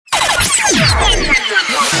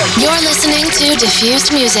You're listening to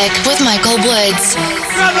Diffused Music with Michael Woods.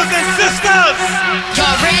 Brothers and sisters!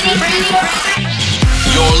 Y'all ready?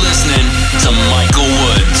 You're listening to Michael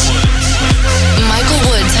Woods. Michael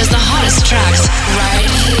Woods has the hottest tracks right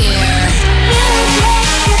here.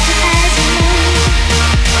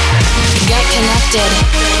 Get connected.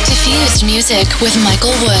 Diffused Music with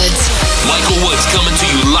Michael Woods. Michael Woods coming to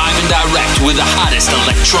you live and direct with the hottest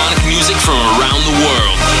electronic music from around the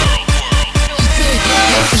world.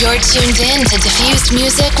 You're tuned in to Diffused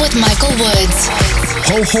Music with Michael Woods.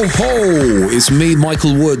 Ho, ho, ho! It's me,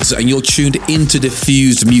 Michael Woods, and you're tuned into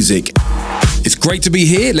Diffused Music. It's great to be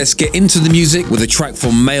here. Let's get into the music with a track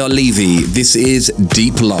from Maor Levi. This is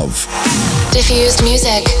Deep Love. Diffused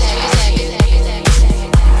Music.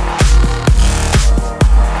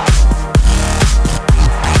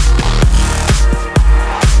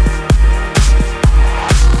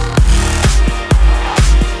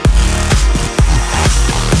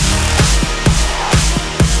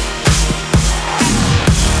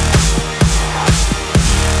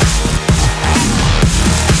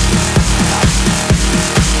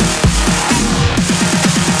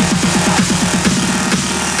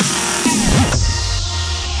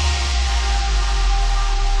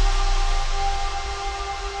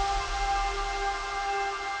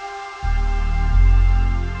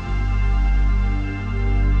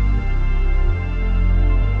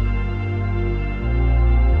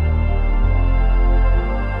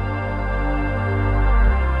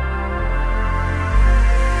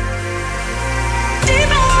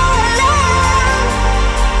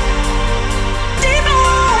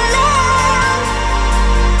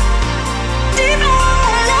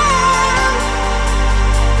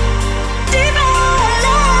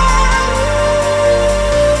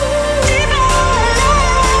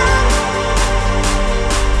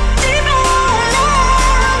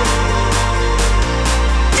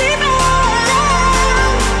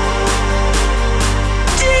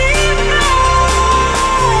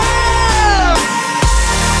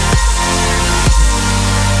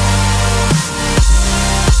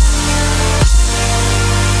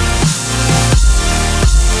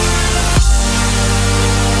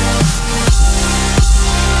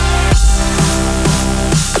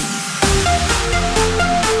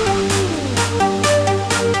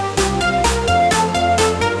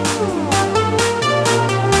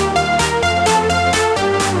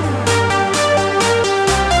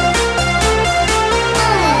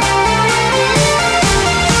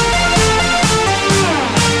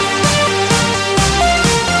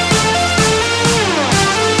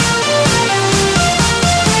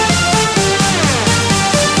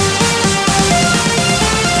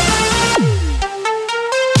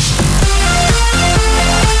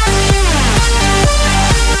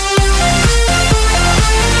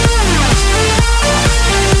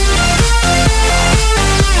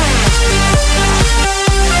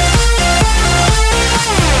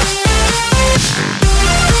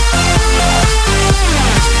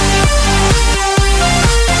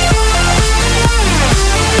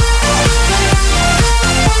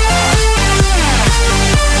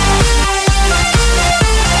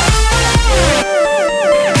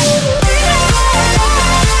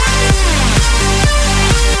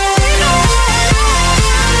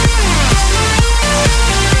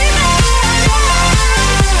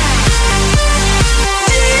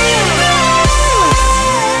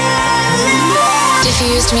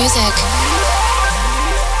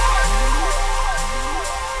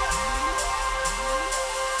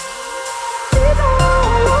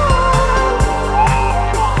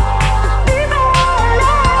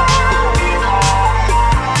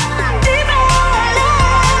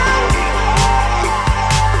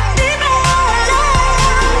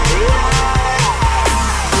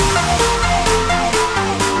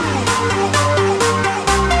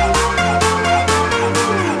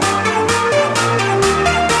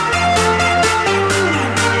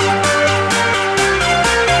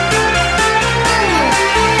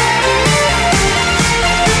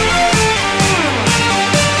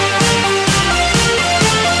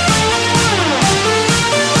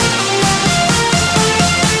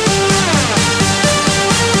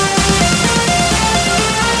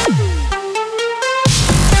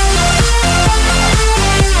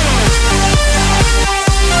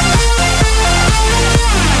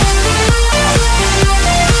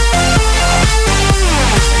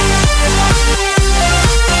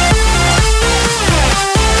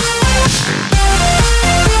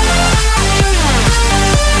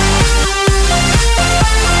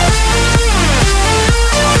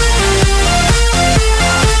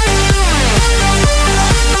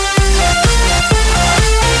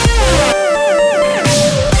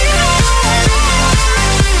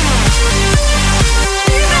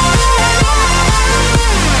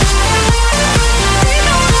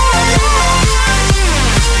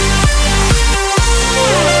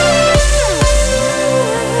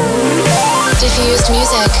 Diffused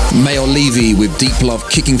music. Mayor Levy with Deep Love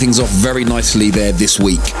kicking things off very nicely there this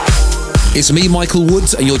week. It's me, Michael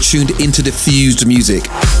Woods, and you're tuned into Diffused Music.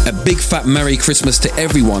 A big fat Merry Christmas to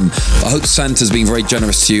everyone. I hope Santa's been very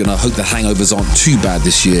generous to you, and I hope the hangovers aren't too bad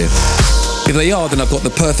this year. If they are, then I've got the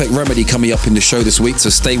perfect remedy coming up in the show this week, so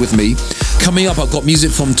stay with me. Coming up, I've got music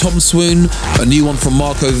from Tom Swoon, a new one from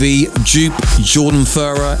Marco V, Jupe, Jordan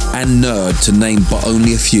Ferrer, and Nerd, to name but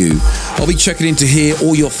only a few. I'll be checking in to hear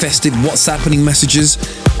all your festive What's Happening messages,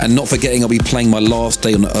 and not forgetting I'll be playing my Last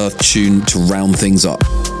Day on Earth tune to round things up.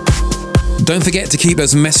 Don't forget to keep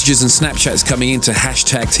those messages and Snapchats coming into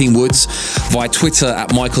hashtag Team Woods via Twitter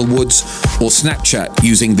at Michael Woods or Snapchat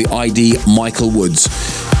using the ID Michael Woods.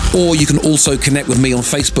 Or you can also connect with me on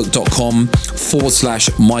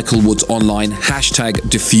Facebook.com/Michael Woods Online, hashtag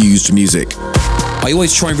Diffused Music. I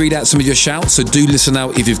always try and read out some of your shouts, so do listen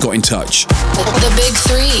out if you've got in touch. The Big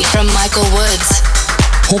Three from Michael Woods.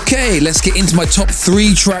 Okay, let's get into my top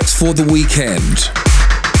 3 tracks for the weekend.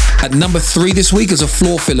 At number 3 this week is a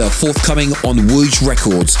floor filler forthcoming on Wooge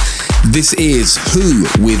Records. This is Who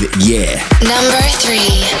with Yeah. Number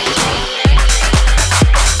 3.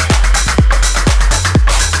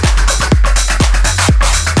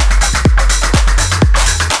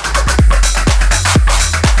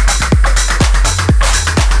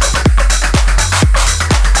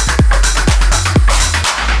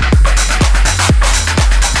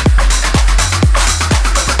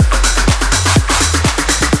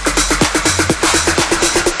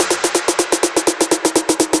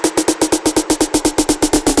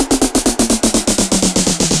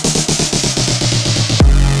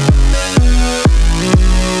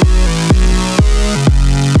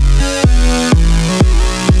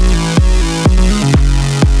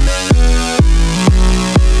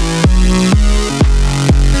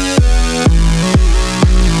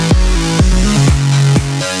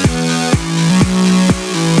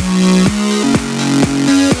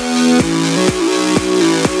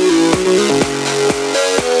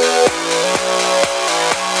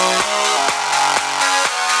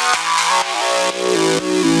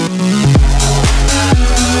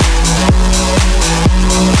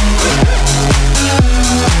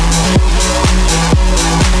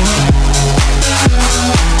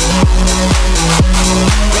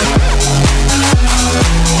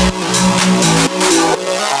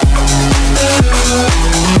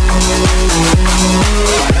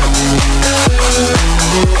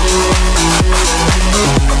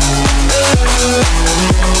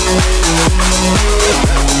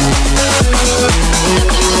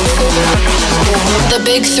 The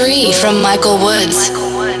Big Three from Michael Woods.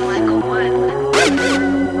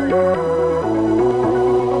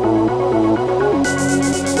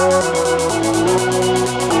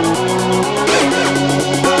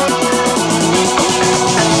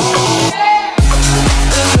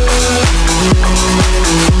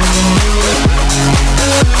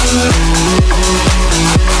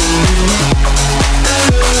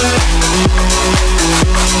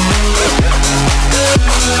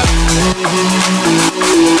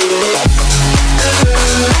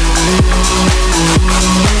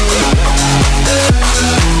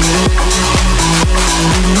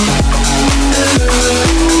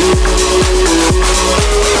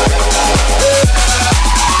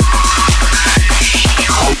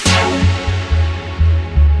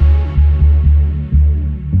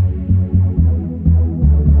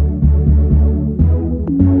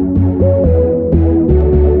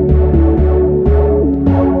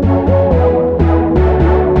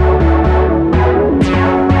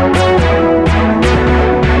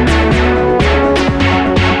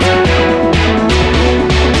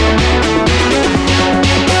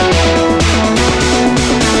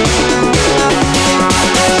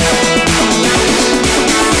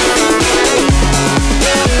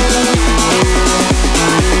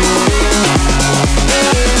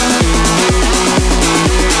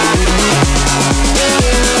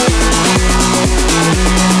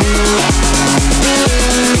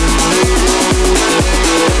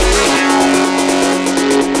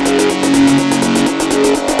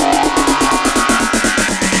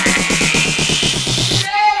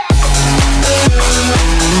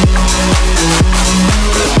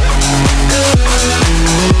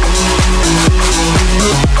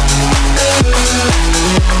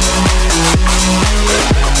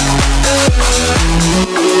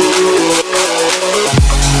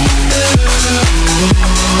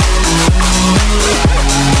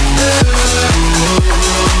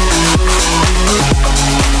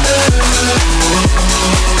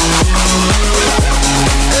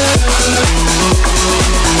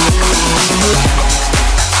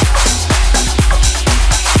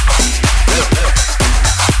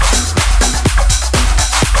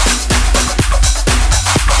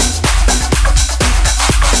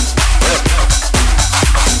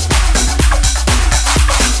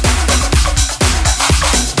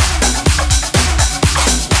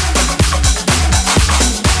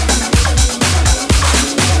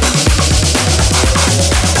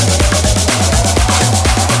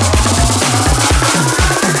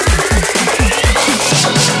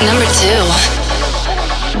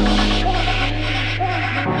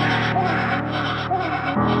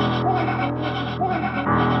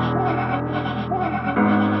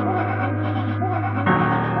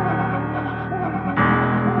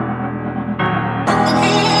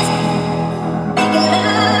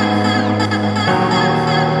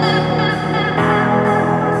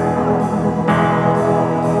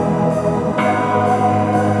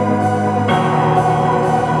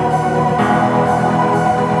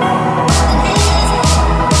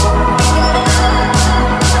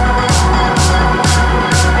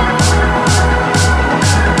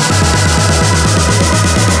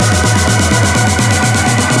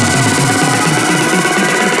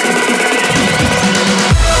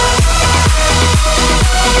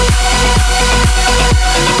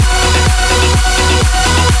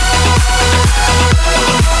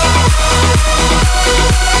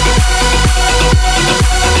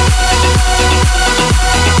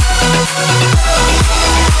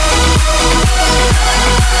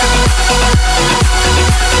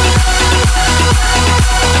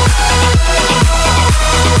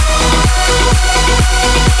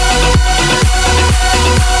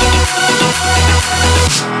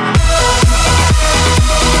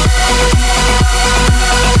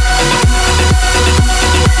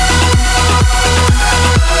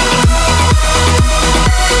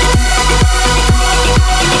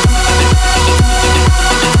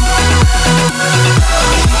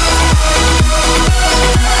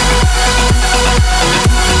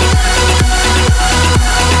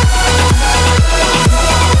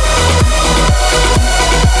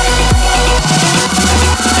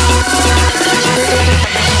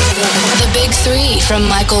 from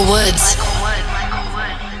Michael Woods.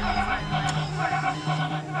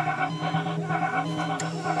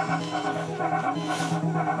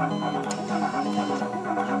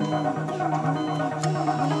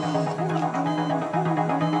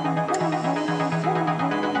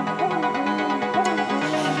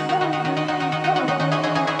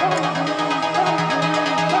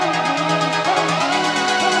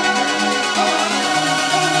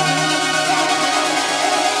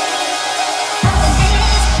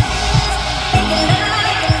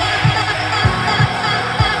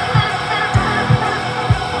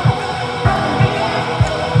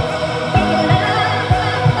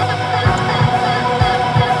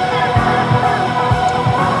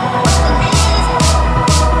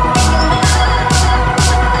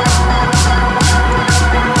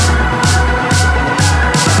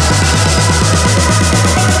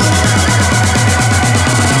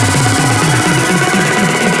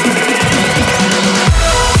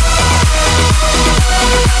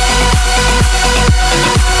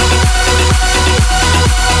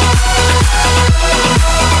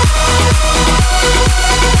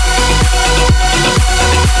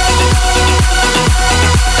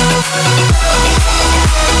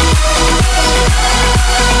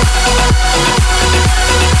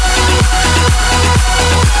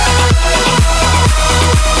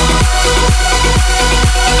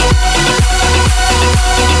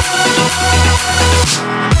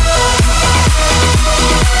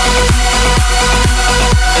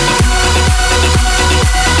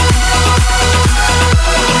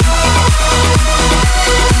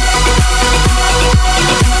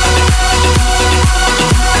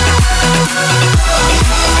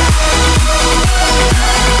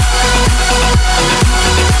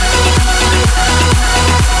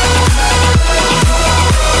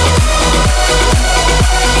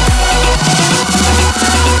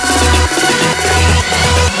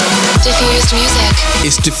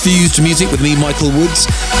 It's Diffused Music with me, Michael Woods.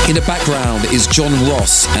 In the background is John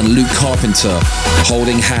Ross and Luke Carpenter,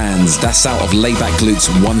 Holding Hands. That's out of Layback Luke's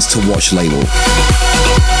Ones to Watch label.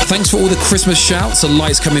 Thanks for all the Christmas shouts and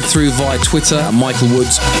lights coming through via Twitter at Michael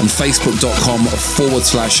Woods and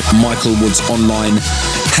Facebook.com/Michael Woods online.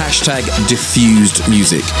 #Diffused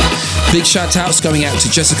Music. Big shout outs going out to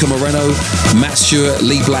Jessica Moreno, Matt Stewart,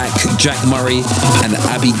 Lee Black, Jack Murray, and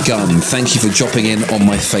Abby Gunn. Thank you for dropping in on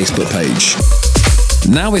my Facebook page.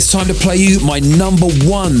 Now it's time to play you my number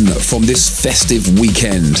one from this festive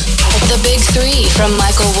weekend. The Big Three from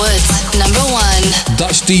Michael Woods, number one.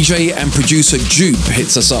 Dutch DJ and producer Jupe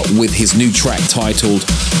hits us up with his new track titled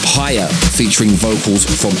Higher, featuring vocals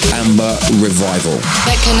from Amber Revival.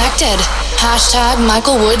 Get connected.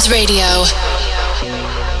 #Michael Woods Radio.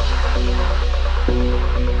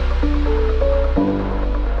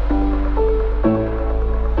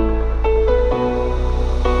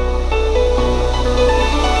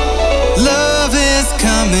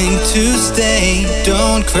 Coming to stay,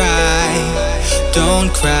 don't cry,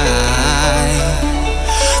 don't cry.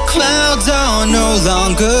 Clouds are no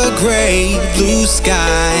longer gray, blue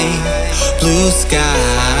sky, blue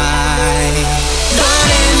sky. But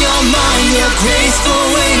in your mind, your graceful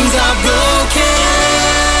wings are broken.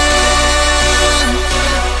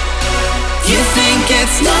 You think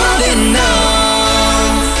it's not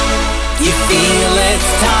enough. You feel it's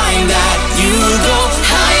time that you go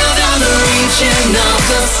higher than the reaching of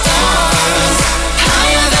the stars,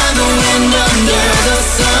 higher than the wind under the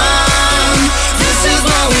sun. This is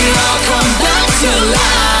where we all come back to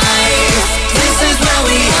life. This is where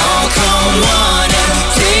we all come one and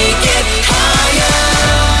take it higher.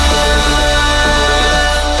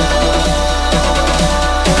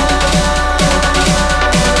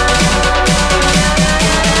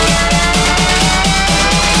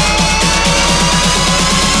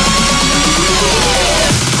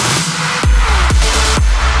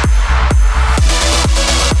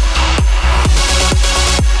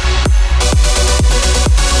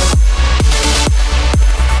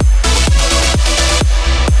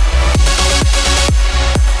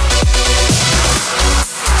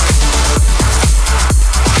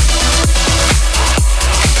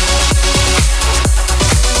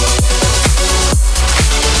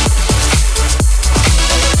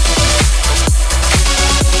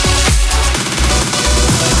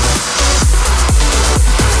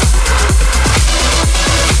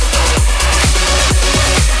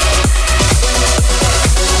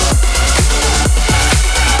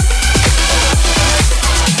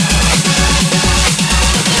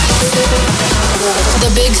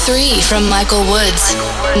 Three from Michael Woods,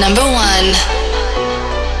 number one.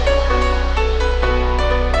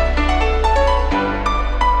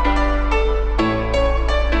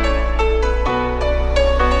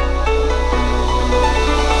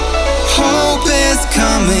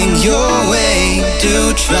 your way.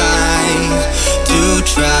 Do try.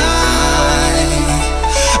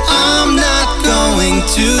 I'm not going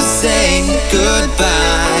to say goodbye.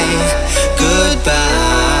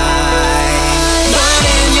 But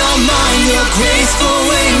in your mind, your graceful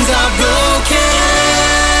wings are broken.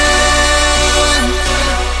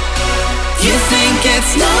 You think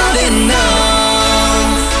it's not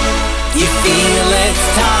enough. You feel it's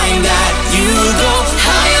time that you go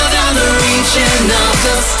higher than the reaching of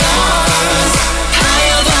the stars,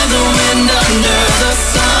 higher than the wind under the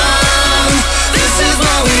sun. This is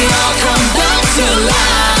where we all come back to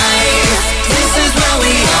life. This is where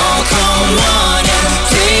we all come one and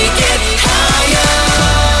take it higher.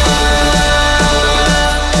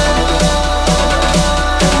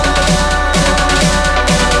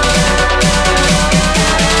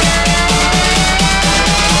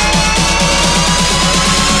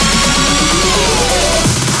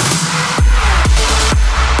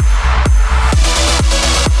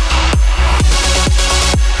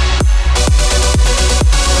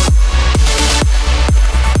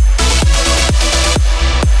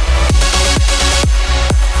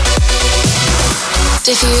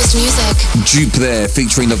 Diffused music. Dupe there,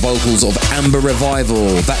 featuring the vocals of Amber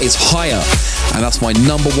Revival. That is Higher, and that's my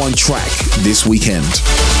 #1 track this weekend.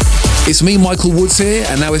 It's me, Michael Woods here,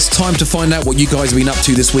 and now it's time to find out what you guys have been up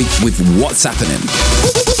to this week with What's Happening.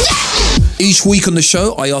 Each week on the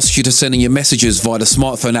show, I ask you to send in your messages via the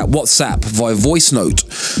smartphone at WhatsApp via voice note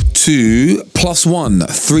to +1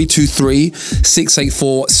 323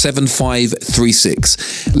 684 7536.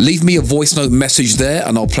 Leave me a voice note message there,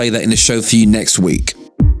 and I'll play that in the show for you next week.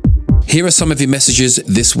 Here are some of your messages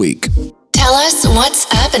this week. Tell us what's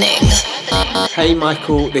happening. Hey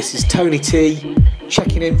Michael, this is Tony T,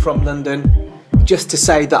 checking in from London, just to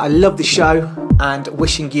say that I love the show and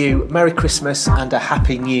wishing you Merry Christmas and a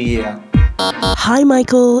Happy New Year. Hi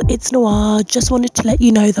Michael, it's Noir. Just wanted to let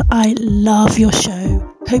you know that I love your show.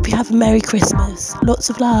 Hope you have a Merry Christmas. Lots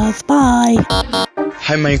of love. Bye.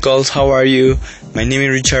 Hi Michael, how are you? My name is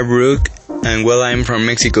Richard Brook, and well, I'm from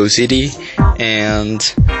Mexico City, and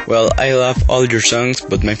well, I love all your songs,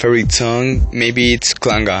 but my favorite song, maybe it's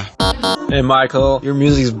Klanga. Hey Michael, your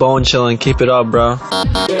music's bone chilling. Keep it up, bro.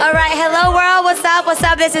 Alright, hello world, what's up?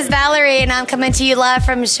 This is Valerie, and I'm coming to you live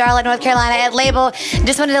from Charlotte, North Carolina at Label.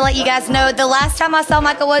 Just wanted to let you guys know, the last time I saw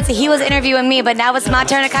Michael Woods, he was interviewing me, but now it's my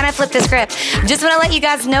turn to kind of flip the script. Just want to let you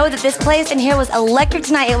guys know that this place in here was electric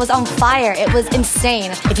tonight. It was on fire. It was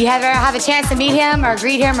insane. If you ever have a chance to meet him or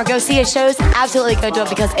greet him or go see his shows, absolutely go do it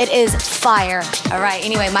because it is fire. Alright,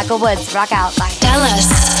 anyway, Michael Woods, rock out. Bye. Tell us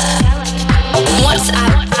what's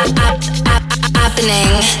happening.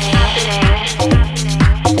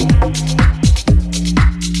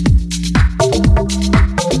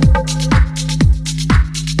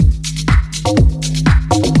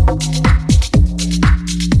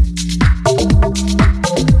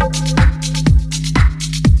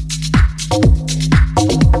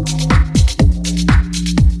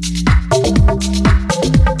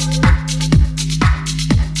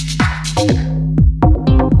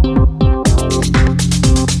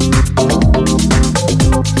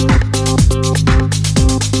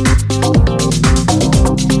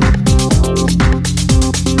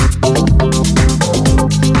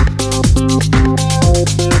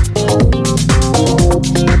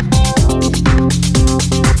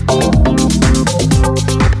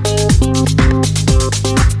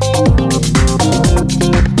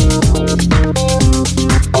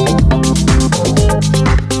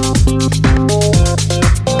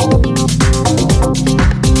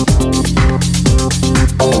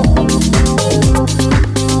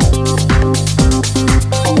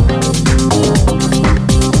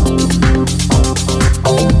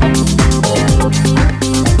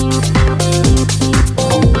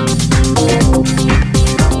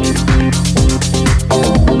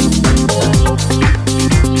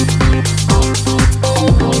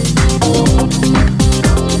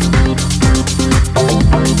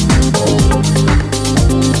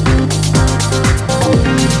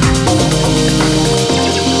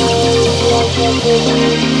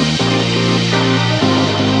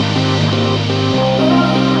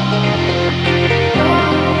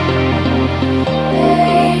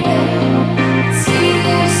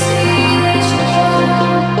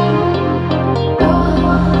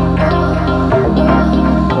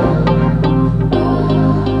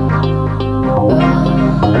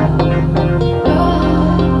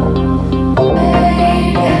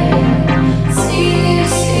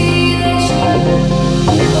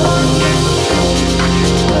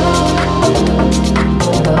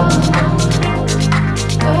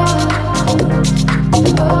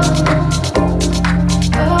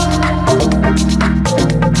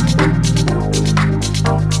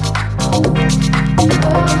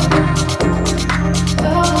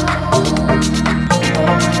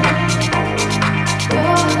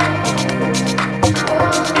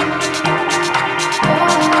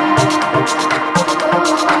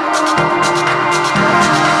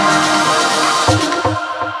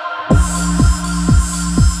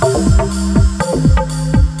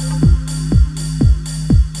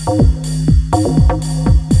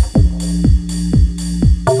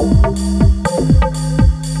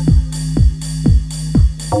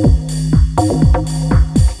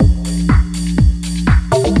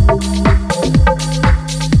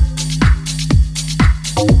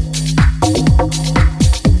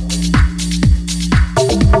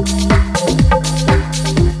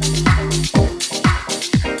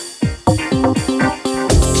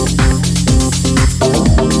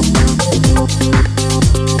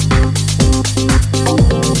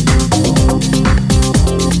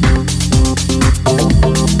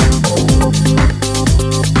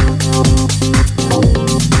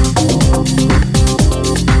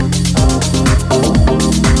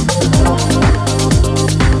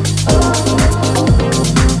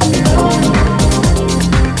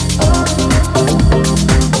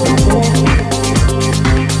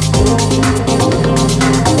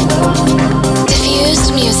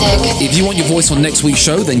 If you want your voice on next week's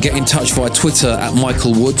show, then get in touch via Twitter at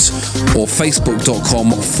Michael Woods or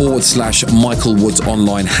Facebook.com/Michael Woods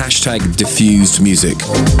Online, #diffused music.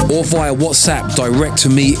 Or via WhatsApp direct to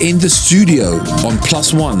me in the studio on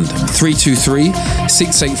 +1 323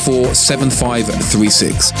 684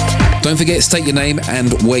 7536. Don't forget, state your name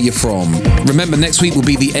and where you're from. Remember, next week will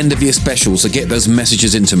be the end of year special, so get those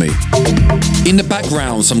messages into me. In the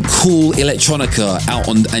background, some cool electronica out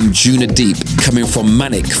on Anjuna Deep, coming from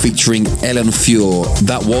Manic featuring Ellen Fure.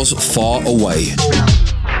 That was Far Away.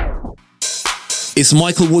 It's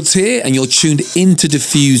Michael Woods here, and you're tuned into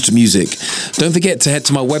Diffused Music. Don't forget to head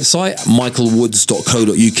to my website,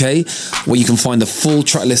 michaelwoods.co.uk, where you can find the full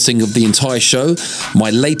track listing of the entire show, my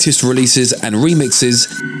latest releases and remixes,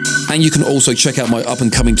 and you can also check out my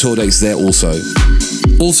up-and-coming tour dates there also.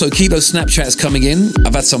 Also, keep those Snapchats coming in.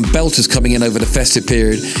 I've had some belters coming in over the festive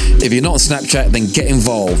period. If you're not on Snapchat, then get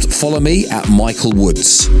involved. Follow me at Michael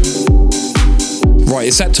Woods. Right,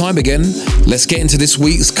 it's that time again. Let's get into this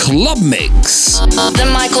week's club mix. The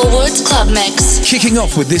Michael Woods Club Mix. Kicking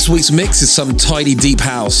off with this week's mix is some tidy deep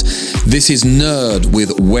house. This is Nerd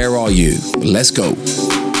with Where Are You? Let's go.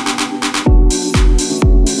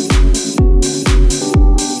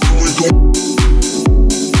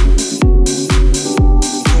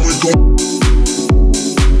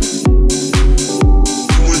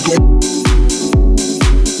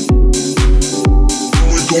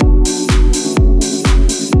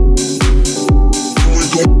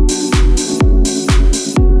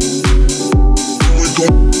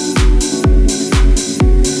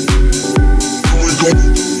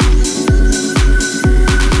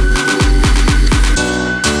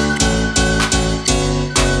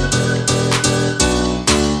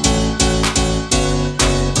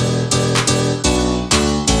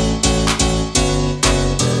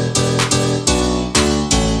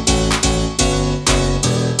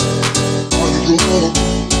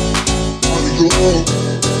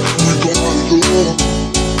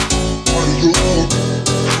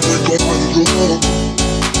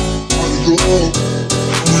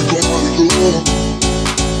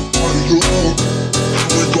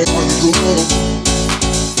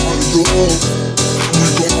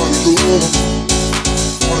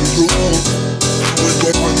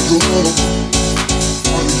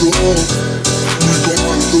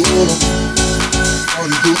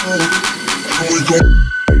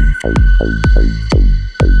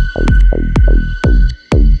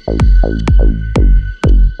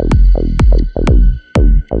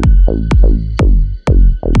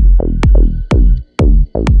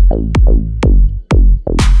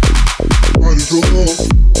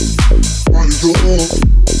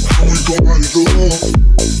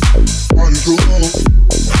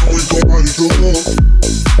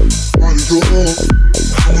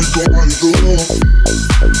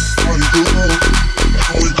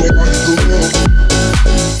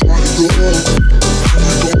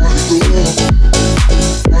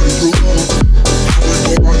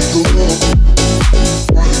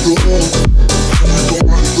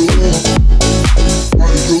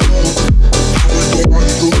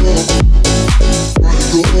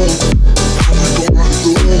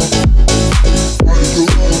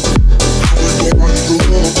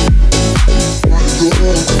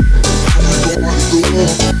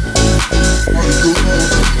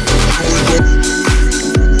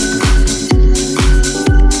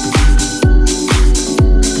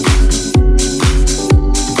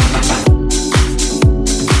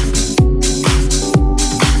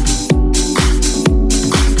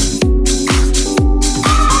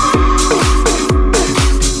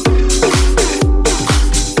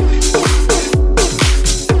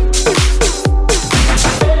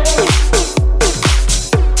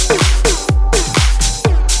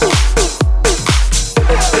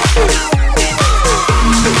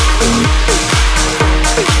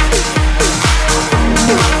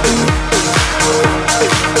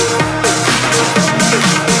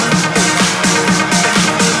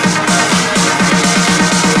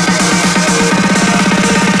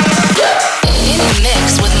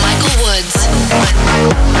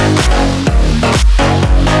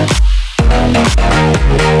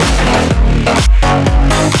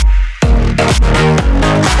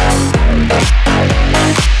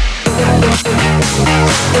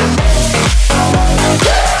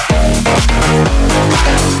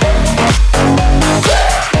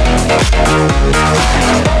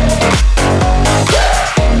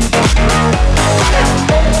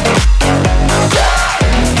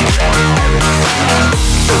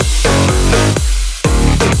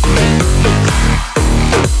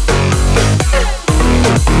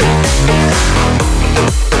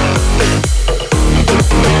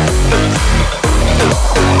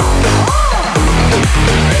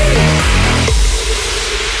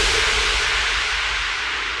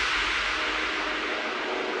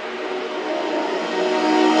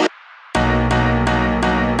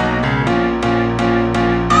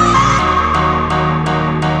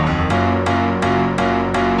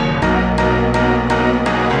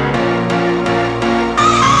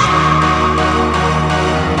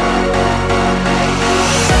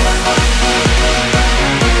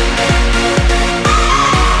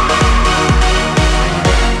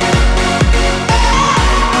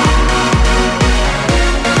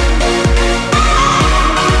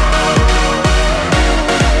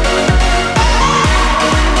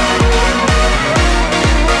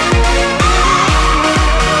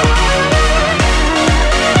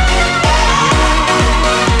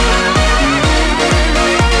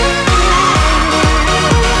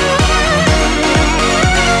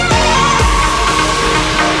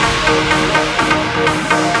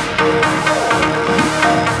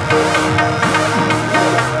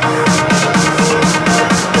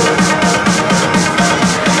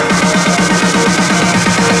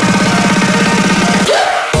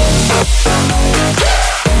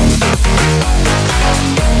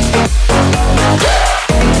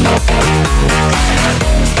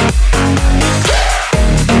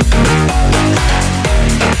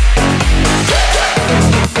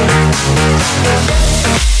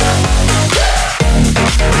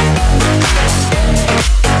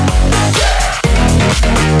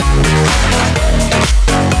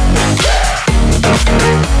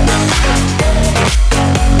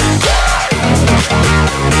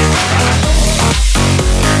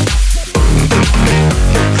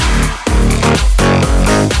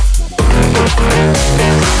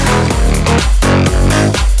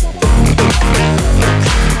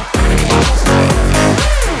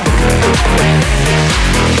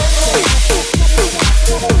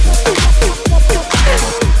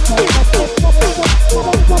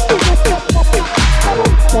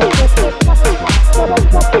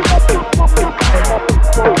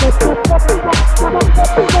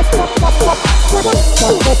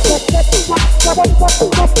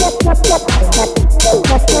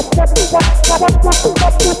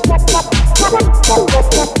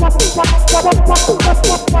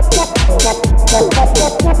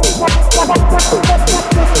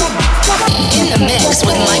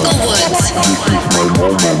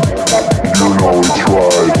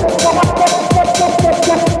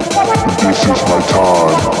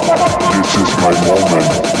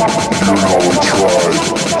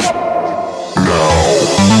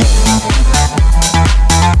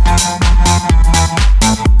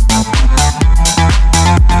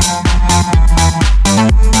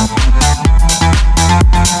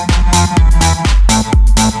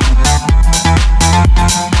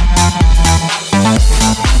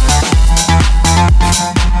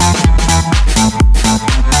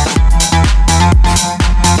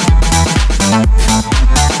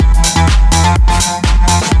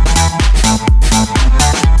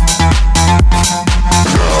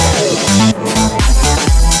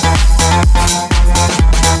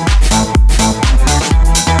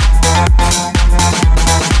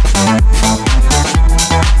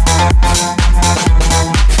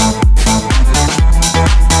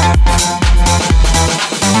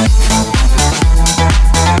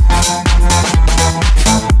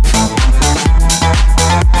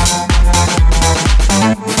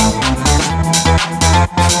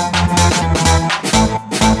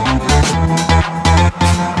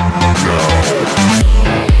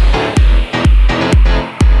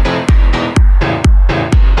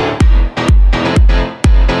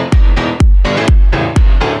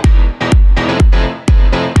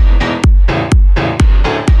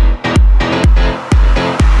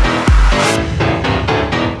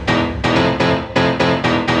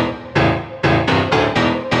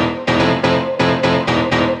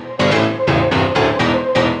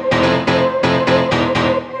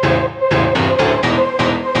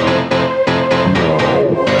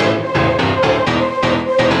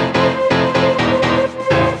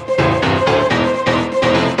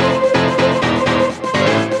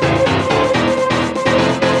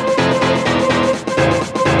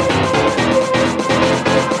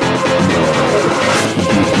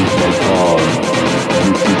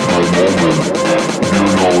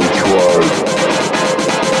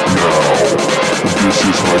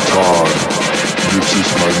 This is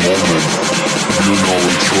my moment. You know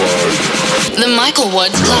it's right. The Michael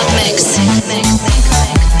Woods Club Mix.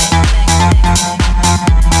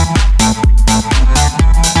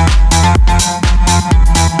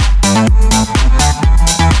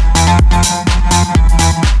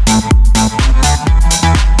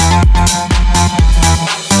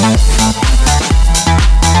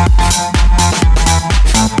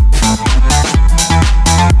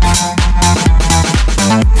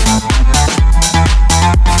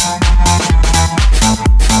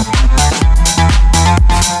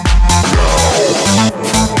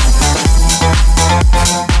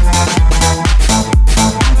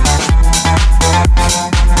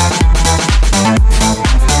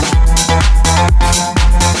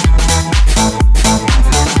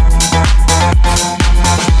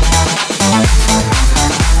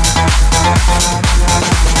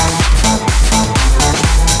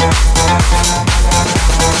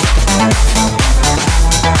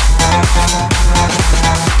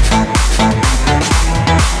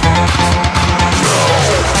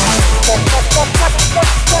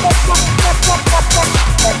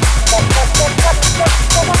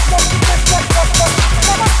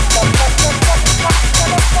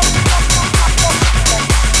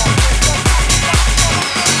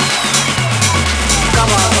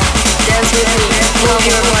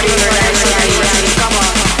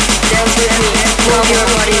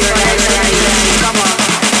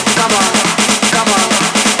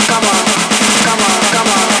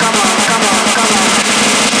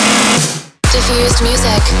 Diffused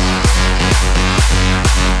music.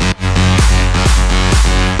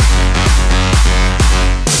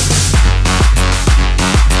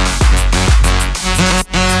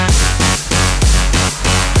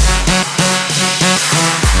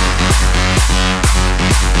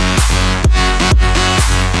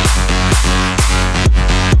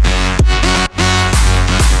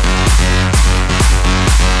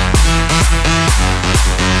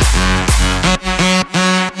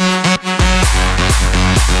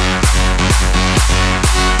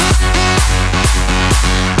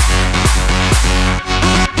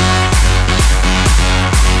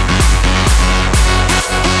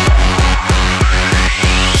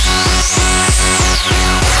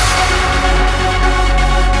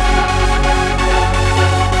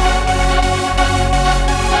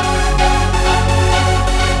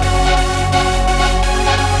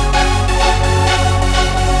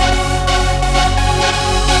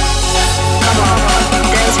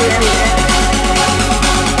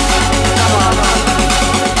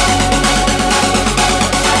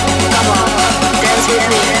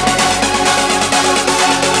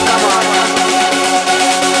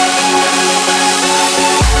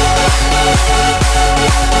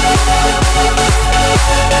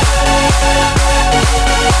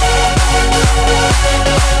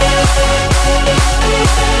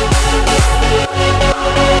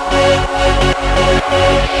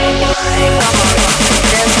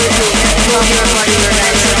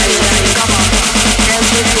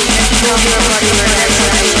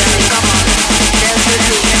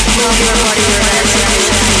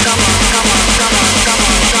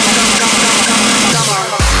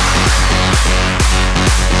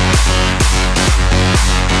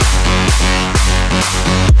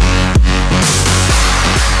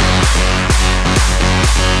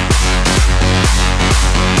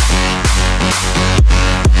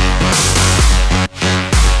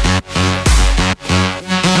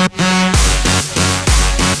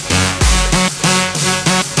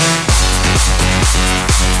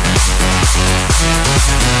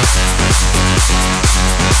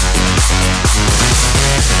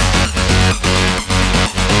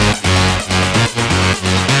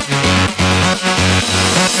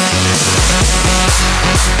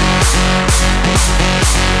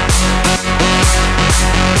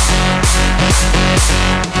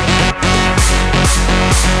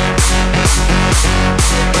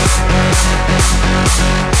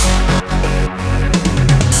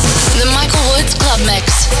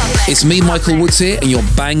 It's me, Michael Woods here, and you're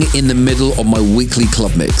bang in the middle of my weekly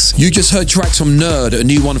club mix. You just heard tracks from Nerd, a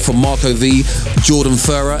new one from Marco V, Jordan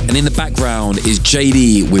Ferrer, and in the background is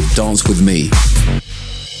JD with Dance With Me.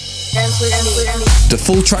 The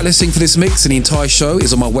full track listing for this mix and the entire show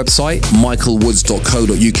is on my website,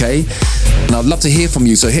 michaelwoods.co.uk. And I'd love to hear from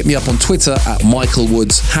you, so hit me up on Twitter at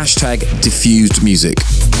michaelwoods, #diffused music.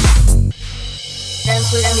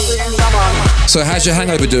 So how's your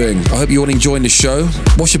hangover doing? I hope you're all enjoying the show.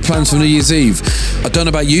 What's your plans for New Year's Eve? I don't know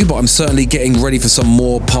about you, but I'm certainly getting ready for some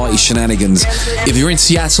more party shenanigans. If you're in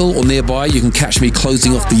Seattle or nearby, you can catch me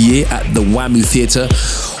closing off the year at the WAMU Theatre.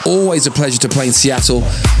 Always a pleasure to play in Seattle,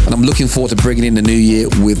 and I'm looking forward to bringing in the new year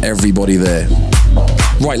with everybody there.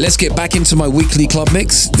 Right, let's get back into my weekly club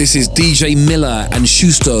mix. This is DJ Miller and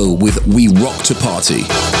Schusto with We Rock to Party.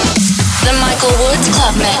 The Michael Woods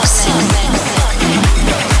Club Mix.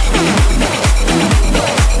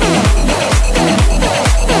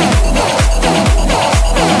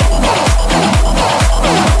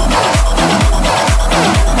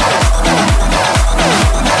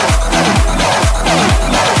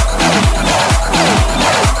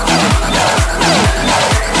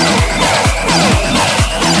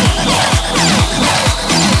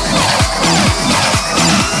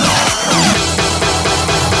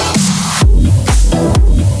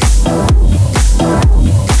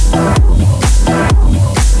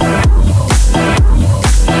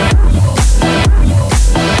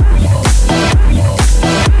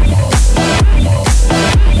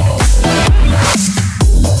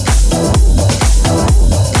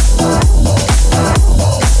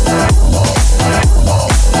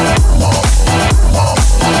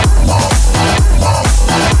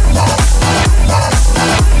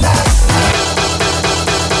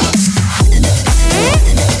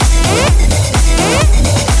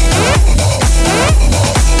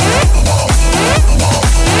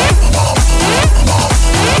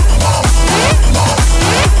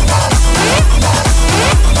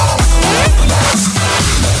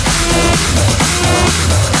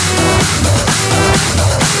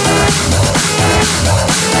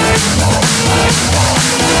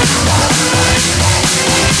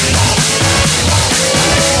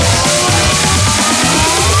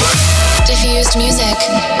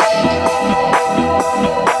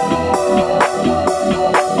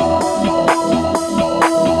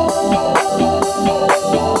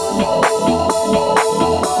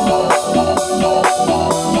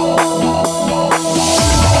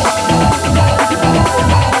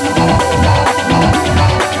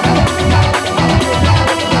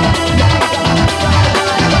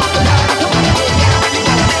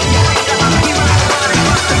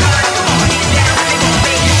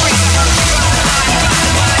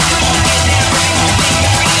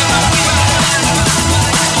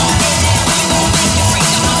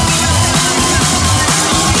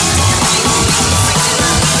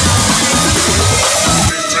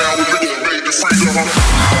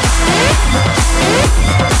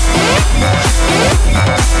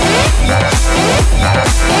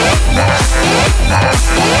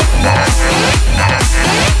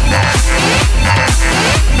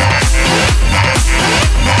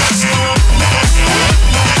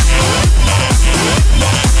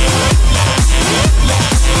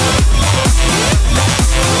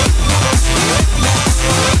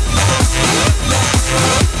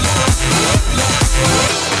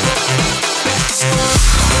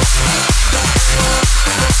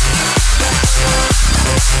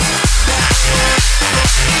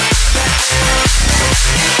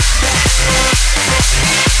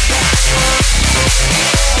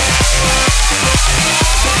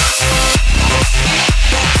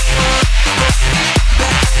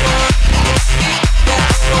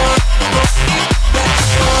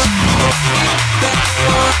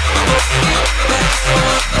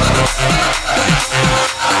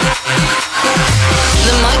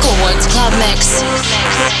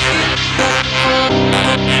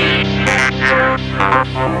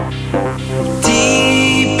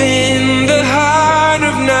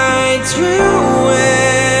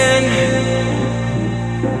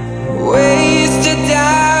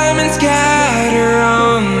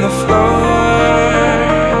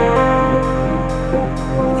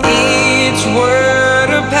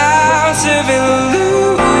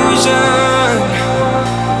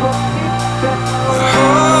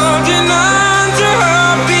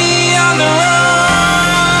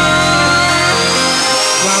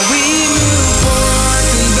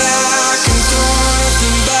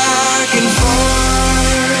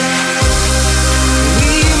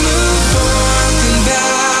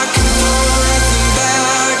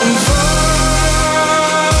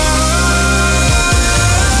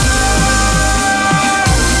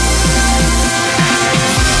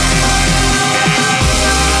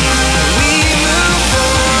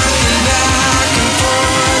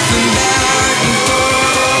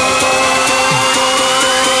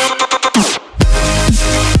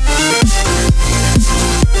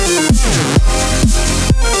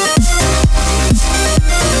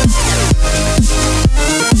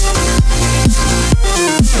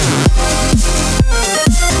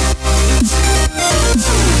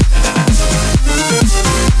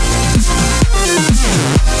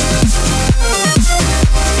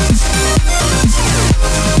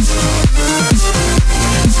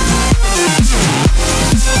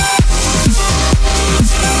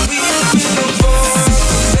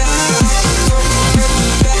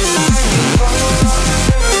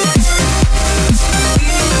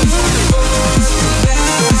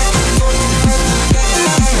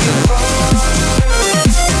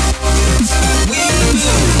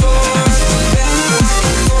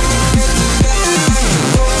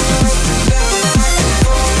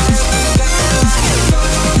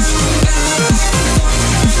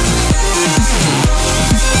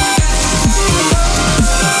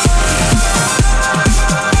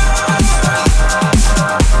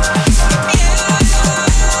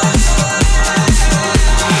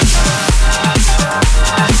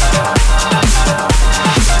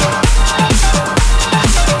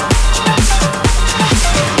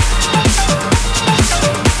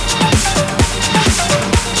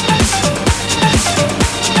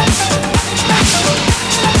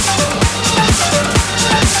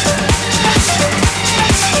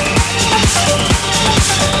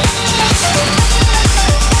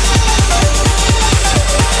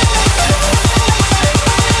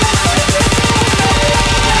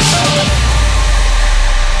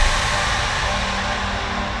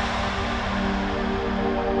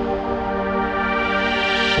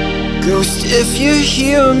 Ghost, if you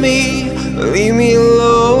hear me, leave me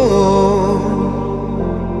alone.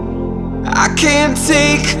 I can't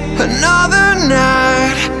take another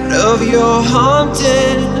night of your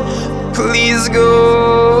haunting. Please go.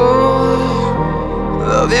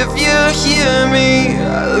 Love, if you hear me,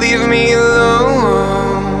 leave me alone.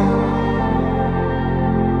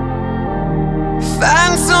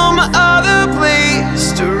 Find some other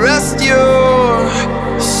place to rest your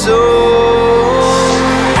soul.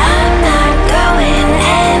 I'm not going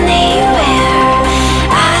anywhere.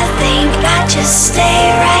 I think I'll just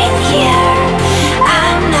stay right here.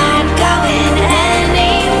 I'm not going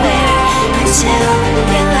anywhere until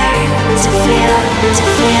you learn to feel, to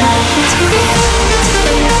feel, to feel,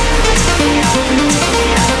 to feel, to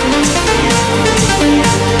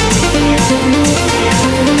feel, to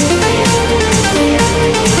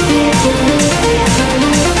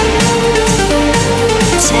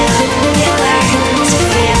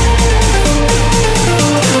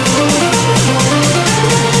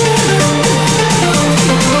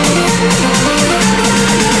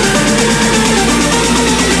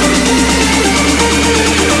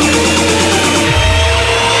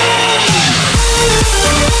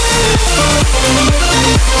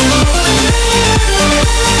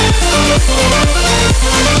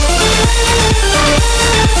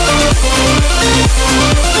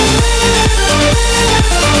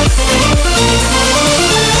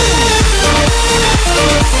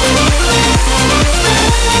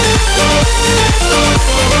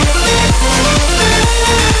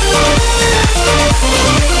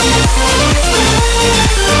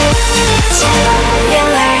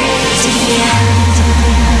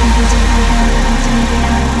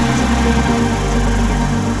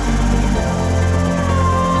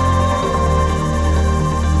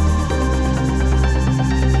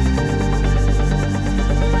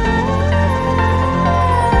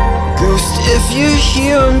If you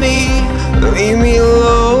hear me, leave me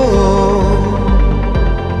alone.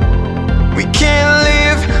 We can't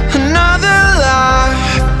live another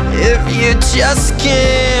life if you just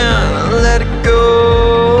can't let it go.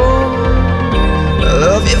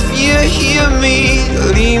 Love, if you hear me,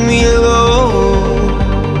 leave me alone.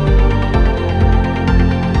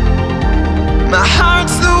 My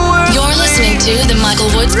heart's the world. You're listening to the Michael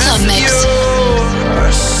Woods Club Mix.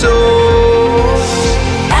 Your soul.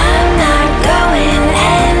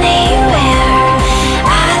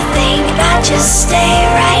 Just stay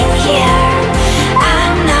right here.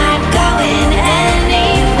 I'm not going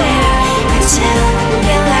anywhere until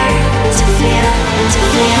you learn to feel, to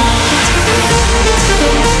feel, to feel, to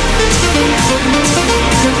feel, to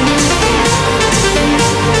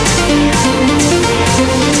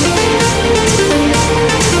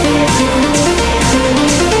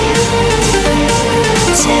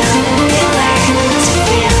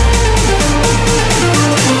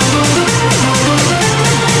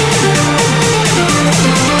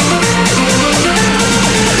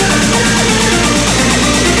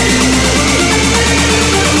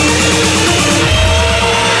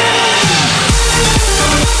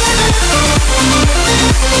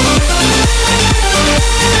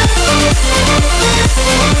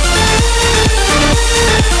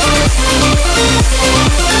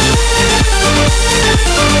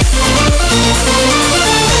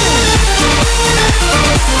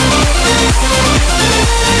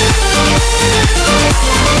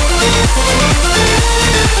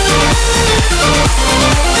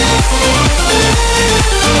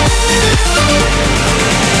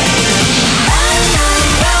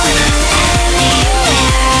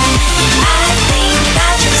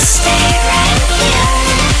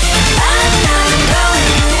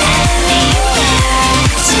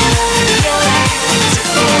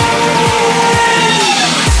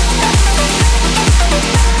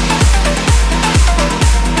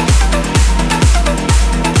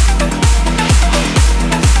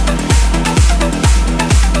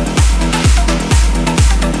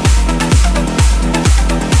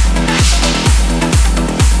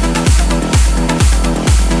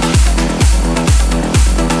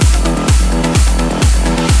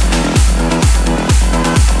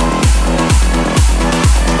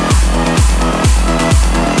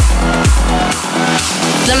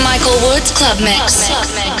Club Mix.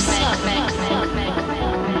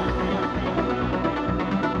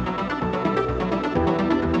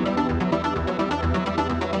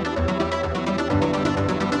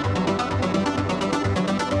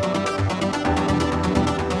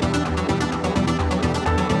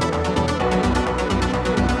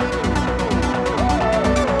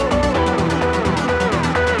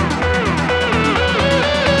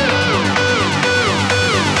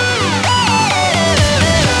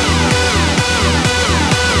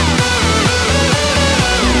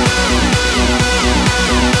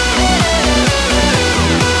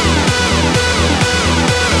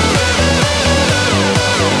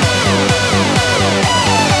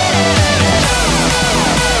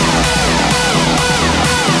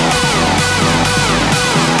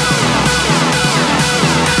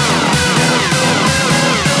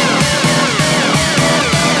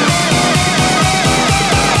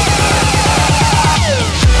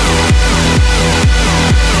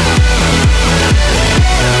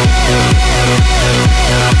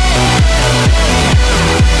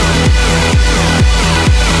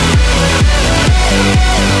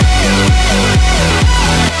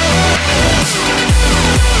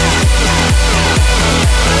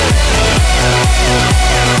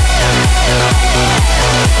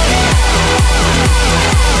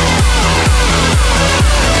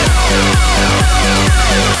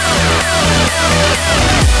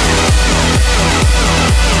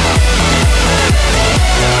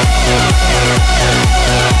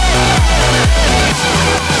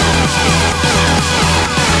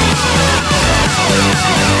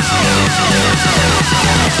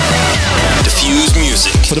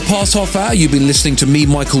 For the past half hour, you've been listening to me,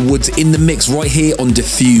 Michael Woods, in the mix right here on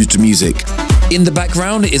Diffused Music. In the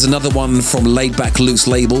background is another one from Laid Back Luke's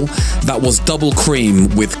label. That was Double Cream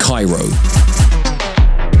with Cairo.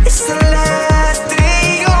 It's the last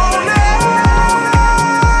day on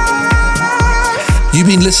earth. You've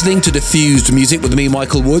been listening to Diffused Music with me,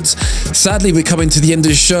 Michael Woods. Sadly, we're coming to the end of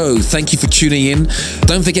the show. Thank you for tuning in.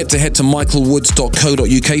 Don't forget to head to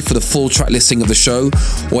michaelwoods.co.uk for the full track listing of the show,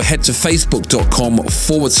 or head to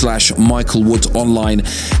facebook.com/Michael Woods online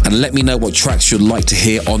and let me know what tracks you'd like to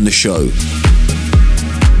hear on the show.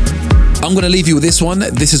 I'm going to leave you with this one.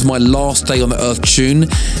 This is my last day on the earth tune.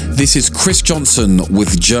 This is Chris Johnson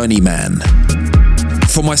with Journeyman.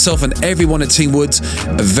 For myself and everyone at Team Woods,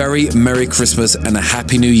 a very Merry Christmas and a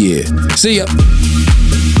Happy New Year. See ya.